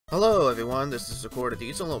Hello everyone, this is Sakura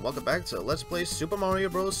Diesel and welcome back to Let's Play Super Mario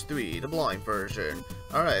Bros. 3, the blind version.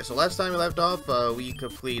 Alright, so last time we left off, we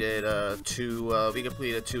completed two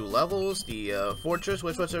levels. The fortress,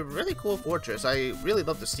 which was a really cool fortress. I really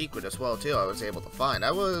loved the secret as well too I was able to find.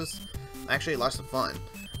 That was actually lots of fun.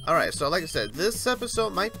 Alright, so like I said, this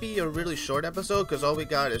episode might be a really short episode because all we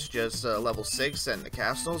got is just level 6 and the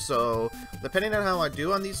castle, so depending on how I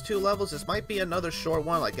do on these two levels, this might be another short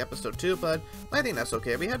one like episode 2, but I think that's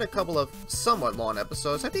okay. We had a couple of somewhat long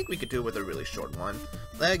episodes. I think we could do with a really short one.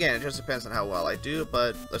 Again, it just depends on how well I do,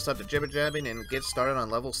 but let's start the jibber-jabbing and get started on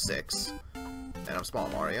level 6. And I'm Small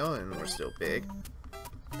Mario, and we're still big.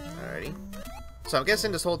 Alrighty. So I'm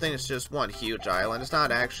guessing this whole thing is just one huge island. It's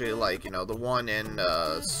not actually like, you know, the one in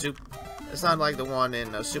it's not like the one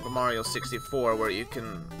in Super Mario 64 where you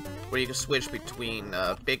can switch between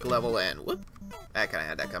big level and whoop. I kind of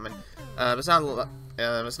had that coming. It's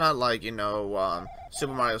not like, you know,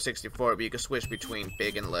 Super Mario 64 where you can switch between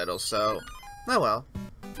big and little. So, oh well.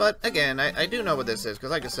 But again, I do know what this is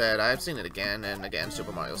because, like I said, I've seen it again and again,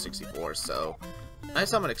 Super Mario 64. So I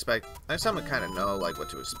somewhat kind of know like what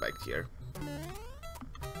to expect here.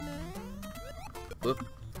 Whoop.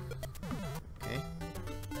 Okay.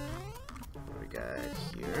 What we got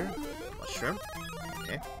here? Mushroom.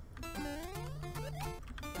 Okay.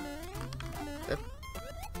 Yep.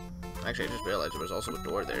 Actually, I just realized there was also a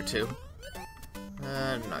door there too.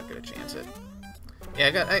 I'm not gonna chance it.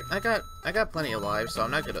 Yeah, I got plenty of lives, so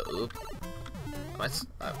I'm not gonna oop.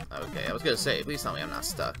 Okay, I was gonna say, please tell me I'm not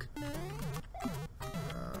stuck.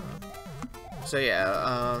 So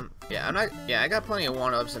yeah, I got plenty of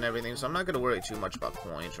one-ups and everything, so I'm not gonna worry too much about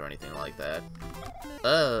points or anything like that.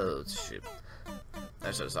 Oh, shoot.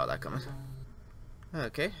 I should have saw that coming.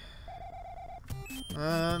 Okay.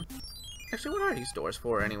 Actually, what are these doors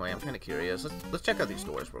for anyway? I'm kinda curious. Let's check out these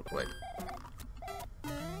doors real quick.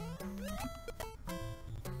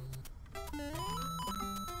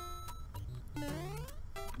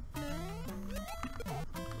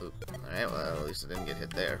 Oop. Alright, well, at least I didn't get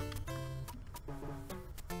hit there.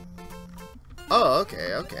 Oh,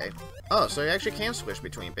 okay, okay. Oh, so you actually can switch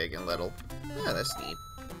between big and little. Yeah, that's neat.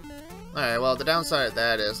 Alright, well, the downside of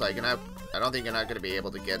that is, like, I don't think you're not going to be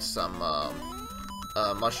able to get some,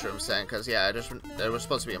 mushrooms then, because, yeah, there was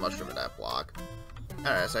supposed to be a mushroom in that block.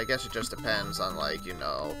 Alright, so I guess it just depends on, like, you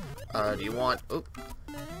know, do you want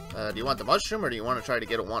the mushroom, or do you want to try to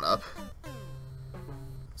get a 1-up?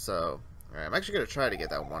 So, alright, I'm actually going to try to get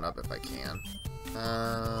that 1-up if I can.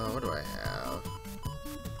 What do I have?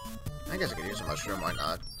 I guess I could use a mushroom, why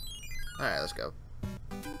not? Alright, let's go.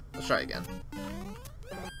 Let's try again.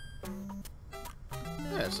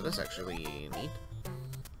 Yeah, so that's actually neat.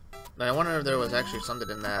 Now, I wonder if there was actually something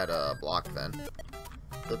in that block then.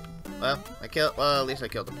 Well, at least I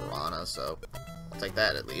killed the piranha, so I'll take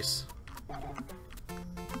that at least.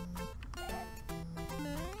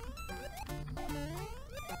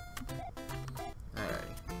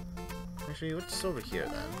 Alrighty. Actually, what's over here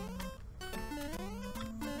then?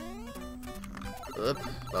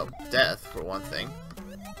 Well, death, for one thing.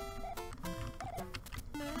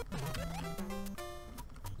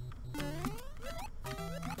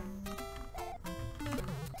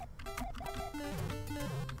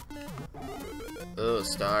 Oh,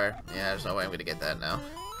 star. Yeah, there's no way I'm gonna get that now.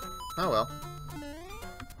 Oh well.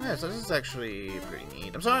 Yeah, so this is actually pretty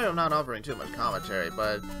neat. I'm sorry I'm not offering too much commentary,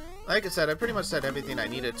 but like I said, I pretty much said everything I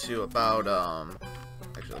needed to about,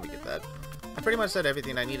 actually, let me get that. I pretty much said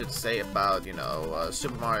everything I needed to say about, you know,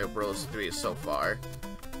 Super Mario Bros. 3 so far.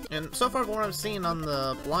 And so far, from what I'm seeing on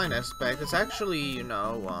the blind aspect, it's actually, you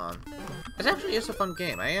know, it's actually a fun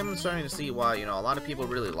game. I am starting to see why, you know, a lot of people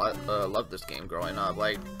really loved this game growing up.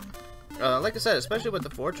 Like I said, especially with the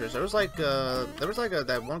fortress, there was like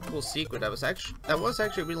that one cool secret that was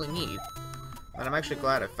actually really neat. And I'm actually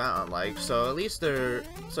glad I found. Like, so at least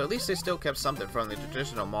they still kept something from the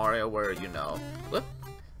traditional Mario, where, you know, whoop.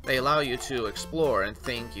 They allow you to explore and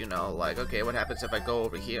think, you know, like, okay, what happens if I go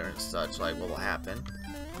over here and such, like, what will happen?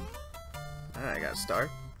 Alright, I gotta start.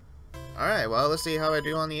 Alright, well, let's see how I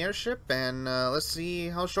do on the airship, and let's see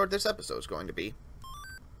how short this episode is going to be.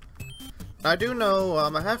 I do know,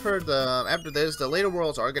 I have heard, after this, the later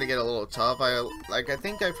worlds are gonna get a little tough. I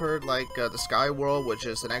think I've heard, like, the Sky World, which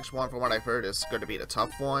is the next one, from what I've heard, is gonna be the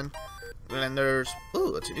tough one. And then there's,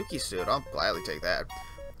 ooh, a Tanuki suit, I'll gladly take that.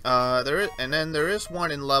 There is one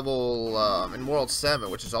in level, in World 7,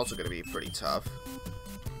 which is also going to be pretty tough.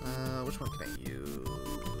 Which one can I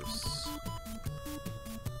use?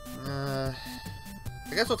 I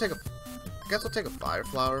guess I'll take a fire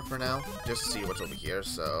flower for now, just to see what's over here.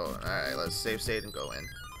 So, alright, let's save state and go in.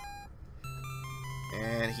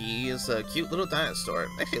 And he is a cute little dinosaur.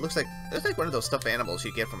 Actually, it looks like one of those stuffed animals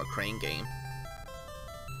you get from a Crane game.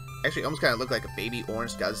 Actually, almost kind of look like a baby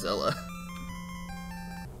orange Godzilla.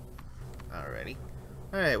 Alrighty.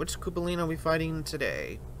 Alright, which Koopalina are we fighting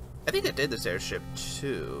today? I think I did this airship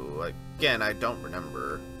too. Again, I don't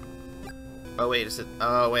remember. Oh wait, is it?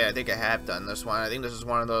 Oh wait, I think I have done this one. I think this is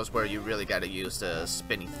one of those where you really got to use the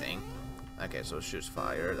spinny thing. Okay, so it shoots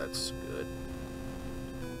fire. That's good.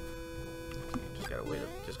 Okay,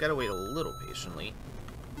 just gotta wait a little patiently.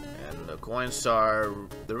 And the coins they're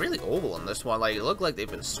really oval in this one. Like, it look like they've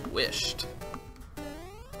been squished.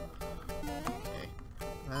 Okay.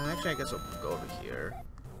 Actually, I guess I'll go over here.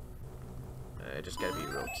 I just gotta be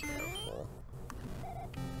real careful.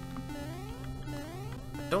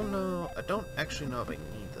 I don't actually know if I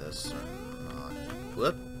need this or not.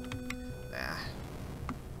 Whoop. Nah.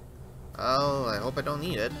 Oh, I hope I don't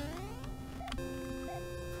need it.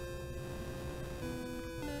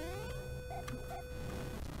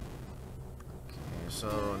 Okay,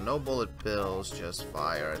 so no bullet bills, just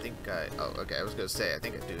fire. Oh, okay, I was gonna say, I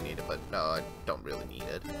think I do need it, but no, I don't really need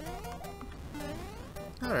it.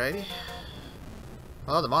 Alrighty.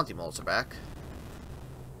 Oh, the Monty Moles are back.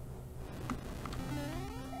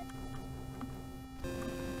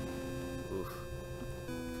 Oof.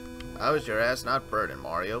 How is your ass not burning,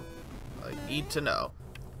 Mario? I need to know.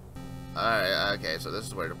 Alright, okay, so this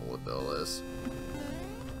is where the bullet bill is.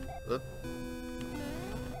 Oop.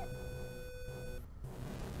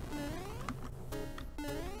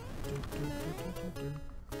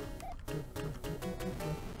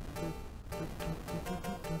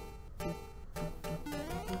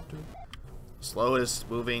 Slowest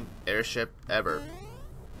moving airship ever.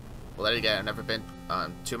 Well, then again, I've never been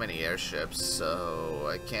on too many airships, so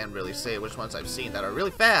I can't really say which ones I've seen that are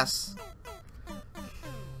really fast.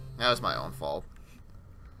 That was my own fault.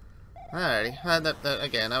 Alrighty,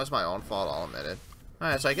 again, that was my own fault, I'll admit it.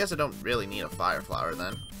 Alright, so I guess I don't really need a fire flower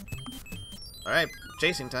then. Alright,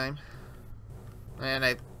 chasing time. And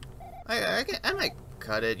I might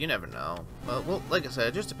cut it, you never know. Well, like I said,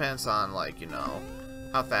 it just depends on, like, you know,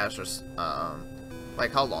 how fast or,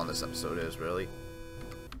 like, how long this episode is, really.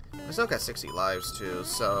 I still got 60 lives, too,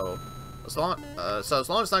 so as long as it's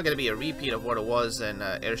not going to be a repeat of what it was in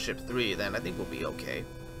Airship 3, then I think we'll be okay.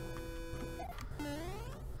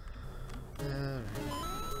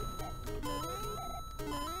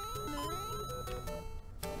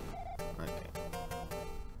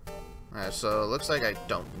 Alright, so it looks like I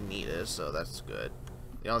don't need it, so that's good.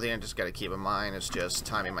 The only thing I just gotta keep in mind is just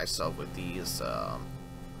timing myself with these,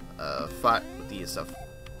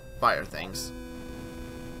 fire things.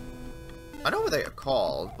 I know what they are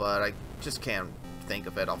called, but I just can't think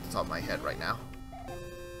of it off the top of my head right now.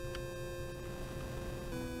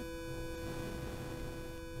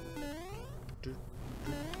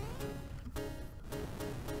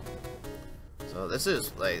 So this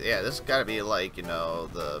is, like, yeah, this has gotta be, like, you know,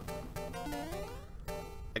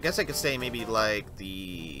 I guess I could say maybe, like,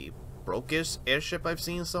 the brokest airship I've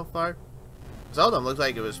seen so far. Because all of them looks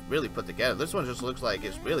like it was really put together. This one just looks like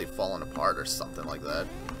it's really falling apart or something like that.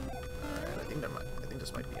 Alright, I think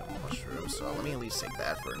this might be a mushroom, so let me at least take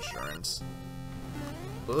that for insurance.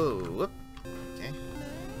 Ooh, whoop. Okay.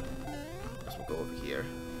 Guess we'll go over here.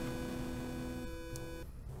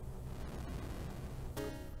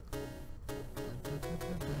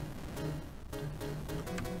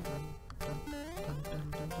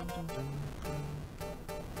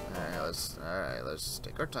 Alright, let's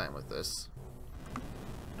take our time with this.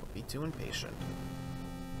 Don't be too impatient.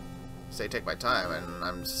 Say take my time, and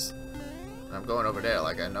I'm going over there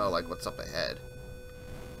like I know like what's up ahead.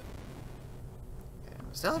 Yeah,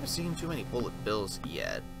 still haven't seen too many bullet bills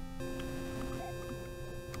yet.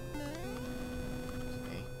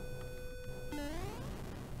 Okay.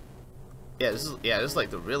 Yeah, this is like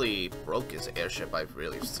the really brokest airship I've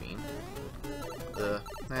really seen.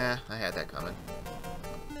 I had that coming.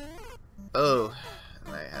 Oh,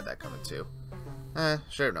 and I had that coming too.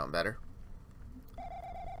 Should have known better.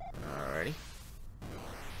 Alrighty.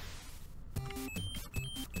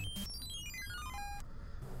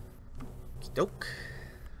 Doke.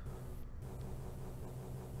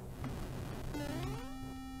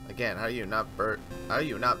 Again, how are you not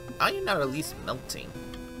at least melting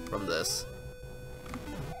from this?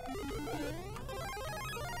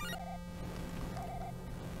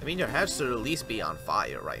 I mean, your head should at least be on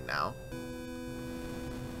fire right now.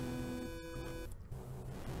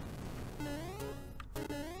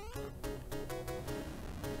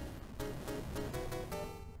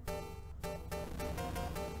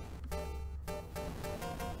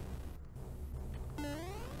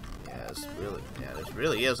 this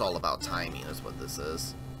really is all about timing, is what this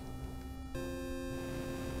is.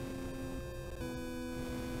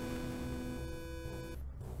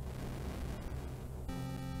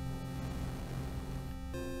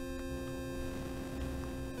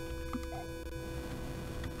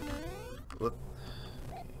 Whoop.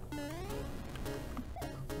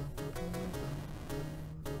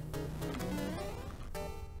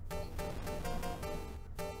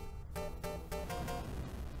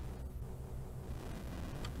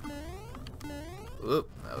 Oop,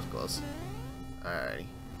 that was close. Alrighty.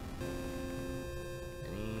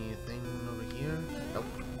 Anything over here? Nope.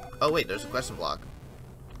 Oh wait, there's a question block.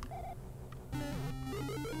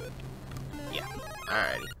 Yeah.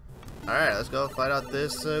 Alrighty. Alright, let's go fight out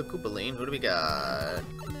this Koopaline. Who do we got?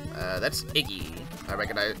 That's Iggy.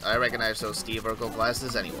 I recognize those Steve Urkel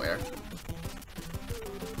glasses anywhere.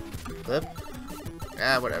 Flip.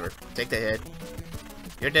 Ah, whatever. Take the hit.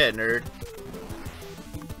 You're dead, nerd.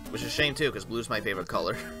 Which is a shame too, because blue's my favorite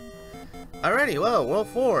color. Alrighty, well, World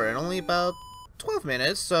 4 in only about 12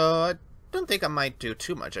 minutes, so I don't think I might do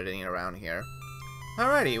too much editing around here.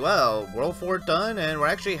 Alrighty, well, World 4 done, and we're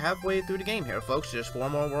actually halfway through the game here, folks. Just 4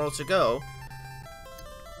 more worlds to go.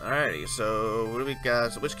 Alrighty, so what do we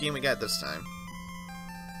got? So which game we got this time?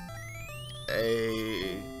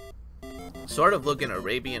 A sort of looking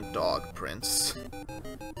Arabian dog prince.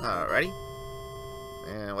 Alrighty.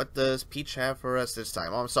 And what does Peach have for us this time?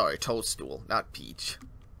 Oh, I'm sorry, Toadstool, not Peach.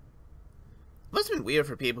 Must have been weird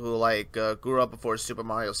for people who, like, grew up before Super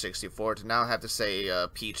Mario 64 to now have to say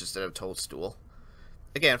Peach instead of Toadstool.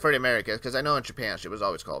 Again, for the Americans, because I know in Japan she was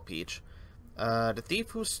always called Peach. The thief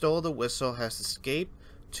who stole the whistle has escaped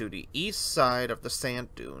to the east side of the sand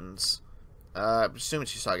dunes. I'm assuming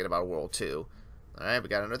she's talking about World 2. Alright, we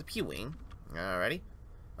got another P-Wing. Alrighty.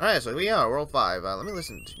 Alright, so here we are, World 5. Let me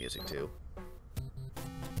listen to music, too.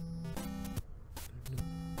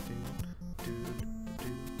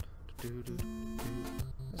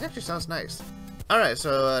 This actually sounds nice. Alright,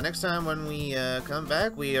 so next time when we come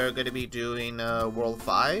back, we are going to be doing World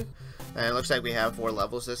 5. And it looks like we have 4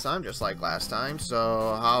 levels this time, just like last time.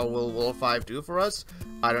 So how will World 5 do for us?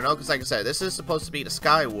 I don't know, because like I said, this is supposed to be the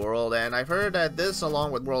Sky World. And I've heard that this,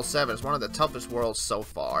 along with World 7, is one of the toughest worlds so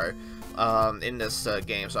far in this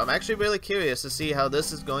game. So I'm actually really curious to see how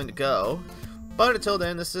this is going to go. But until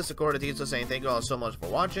then, this is Sakura saying thank you all so much for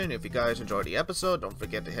watching. If you guys enjoyed the episode, don't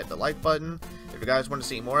forget to hit the like button. If you guys want to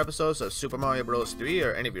see more episodes of Super Mario Bros. 3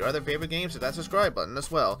 or any of your other favorite games, hit that subscribe button as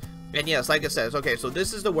well. And yes, like I said, okay, so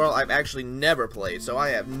this is the world I've actually never played, so I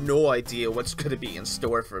have no idea what's going to be in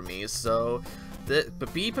store for me. So,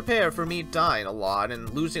 but be prepared for me dying a lot and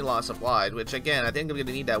losing lots of lives, which again, I think I'm going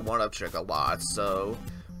to need that one-up trick a lot, so...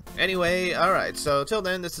 Anyway, alright, so till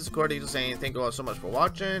then, this is Sakura saying thank you all so much for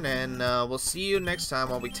watching, and we'll see you next time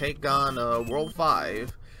while we take on World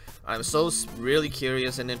 5. I'm so really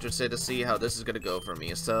curious and interested to see how this is going to go for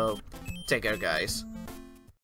me, so take care, guys.